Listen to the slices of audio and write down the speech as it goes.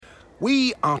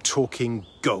We are talking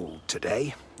gold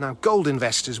today. Now, gold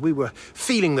investors, we were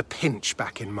feeling the pinch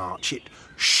back in March. It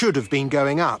should have been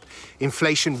going up.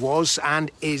 Inflation was and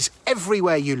is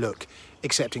everywhere you look,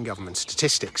 except in government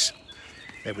statistics.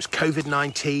 There was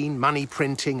COVID-19, money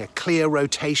printing, a clear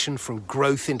rotation from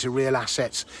growth into real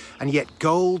assets, and yet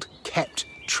gold kept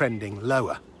trending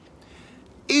lower.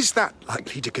 Is that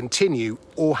likely to continue,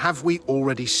 or have we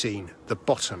already seen the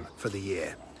bottom for the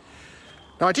year?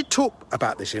 Now, I did talk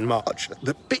about this in March,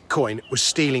 that Bitcoin was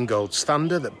stealing gold's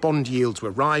thunder, that bond yields were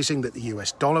rising, that the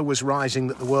US dollar was rising,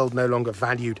 that the world no longer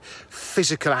valued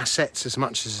physical assets as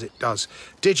much as it does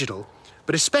digital.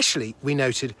 But especially, we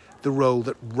noted the role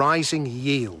that rising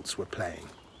yields were playing.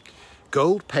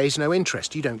 Gold pays no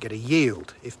interest. You don't get a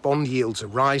yield. If bond yields are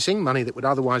rising, money that would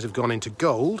otherwise have gone into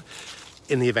gold,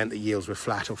 in the event that yields were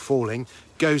flat or falling,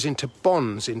 goes into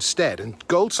bonds instead, and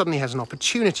gold suddenly has an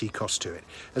opportunity cost to it,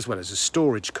 as well as a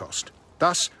storage cost.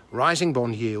 Thus, rising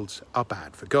bond yields are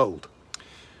bad for gold.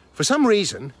 For some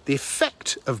reason, the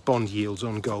effect of bond yields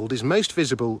on gold is most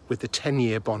visible with the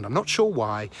 10-year bond. I'm not sure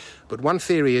why, but one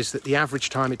theory is that the average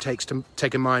time it takes to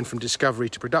take a mine from discovery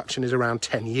to production is around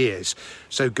 10 years,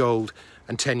 so gold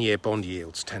and 10-year bond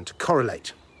yields tend to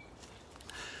correlate.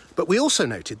 But we also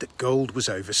noted that gold was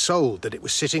oversold, that it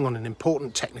was sitting on an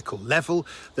important technical level,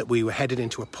 that we were headed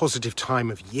into a positive time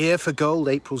of year for gold.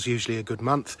 April's usually a good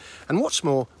month. And what's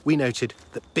more, we noted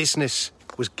that business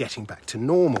was getting back to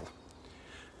normal.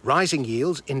 Rising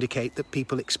yields indicate that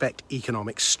people expect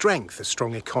economic strength. A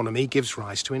strong economy gives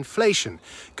rise to inflation.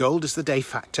 Gold is the de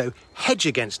facto hedge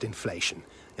against inflation.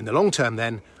 In the long term,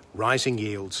 then, rising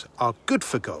yields are good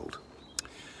for gold.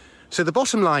 So the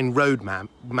bottom line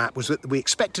roadmap was that we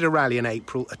expected a rally in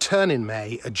April, a turn in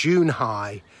May, a June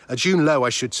low,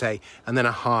 and then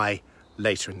a high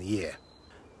later in the year.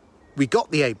 We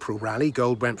got the April rally.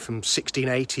 Gold went from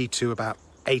 1680 to about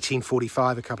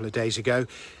 1845 a couple of days ago.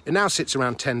 It now sits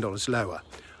around $10 lower.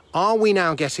 Are we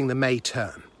now getting the May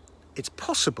turn? It's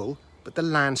possible, but the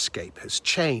landscape has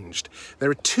changed.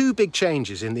 There are two big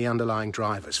changes in the underlying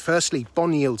drivers. Firstly,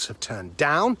 bond yields have turned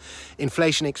down.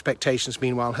 Inflation expectations,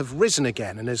 meanwhile, have risen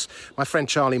again. And as my friend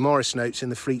Charlie Morris notes in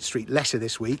the Fleet Street letter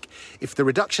this week, if the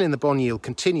reduction in the bond yield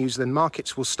continues, then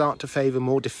markets will start to favour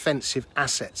more defensive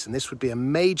assets. And this would be a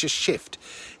major shift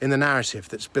in the narrative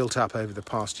that's built up over the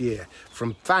past year,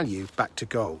 from value back to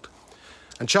gold.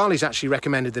 And Charlie's actually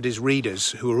recommended that his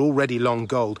readers, who are already long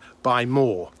gold, buy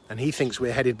more. And he thinks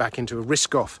we're headed back into a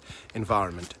risk-off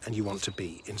environment and you want to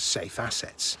be in safe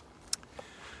assets.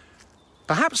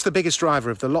 Perhaps the biggest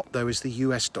driver of the lot, though, is the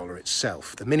US dollar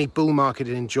itself. The mini bull market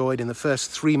it enjoyed in the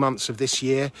first 3 months of this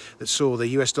year that saw the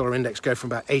US dollar index go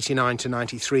from about 89 to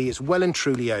 93 is well and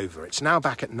truly over. It's now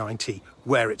back at 90,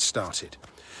 where it started.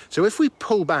 So if we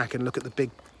pull back and look at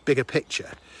the bigger picture,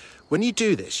 when you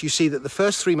do this, you see that the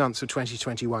first 3 months of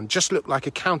 2021 just looked like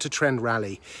a counter-trend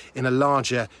rally in a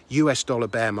larger US dollar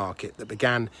bear market that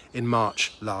began in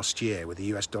March last year with the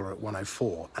US dollar at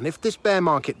 104. And if this bear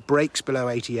market breaks below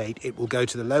 88, it will go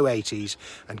to the low 80s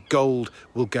and gold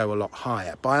will go a lot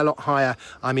higher. By a lot higher,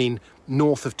 I mean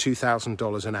north of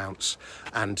 $2,000 an ounce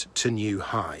and to new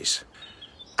highs.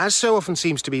 As so often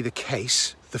seems to be the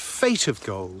case, the fate of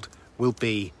gold will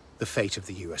be the fate of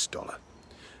the US dollar.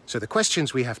 So the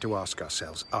questions we have to ask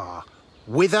ourselves are,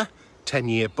 whither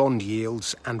 10-year bond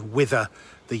yields and whither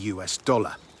the US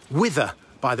dollar? Whither,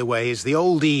 by the way, is the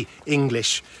oldie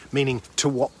English meaning to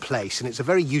what place, and it's a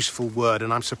very useful word,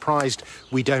 and I'm surprised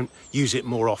we don't use it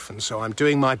more often, so I'm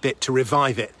doing my bit to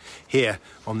revive it here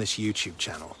on this YouTube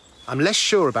channel. I'm less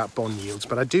sure about bond yields,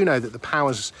 but I do know that the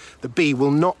powers that be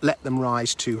will not let them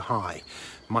rise too high.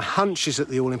 My hunch is that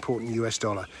the all-important US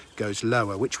dollar goes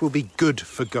lower, which will be good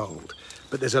for gold.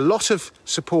 But there's a lot of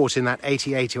support in that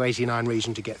 88 to 89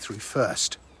 region to get through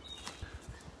first.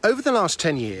 Over the last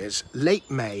 10 years, late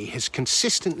May has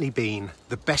consistently been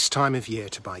the best time of year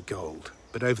to buy gold.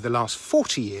 But over the last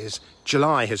 40 years,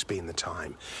 July has been the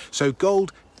time. So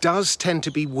gold does tend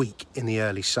to be weak in the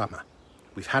early summer.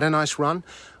 We've had a nice run.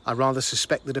 I rather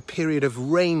suspect that a period of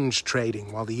range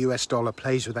trading while the US dollar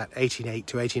plays with that 88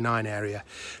 to 89 area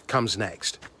comes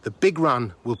next. The big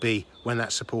run will be when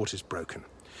that support is broken.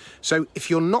 So if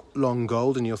you're not long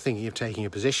gold and you're thinking of taking a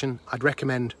position, I'd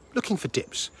recommend looking for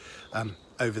dips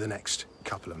over the next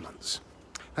couple of months.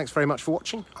 Thanks very much for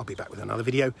watching. I'll be back with another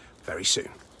video very soon.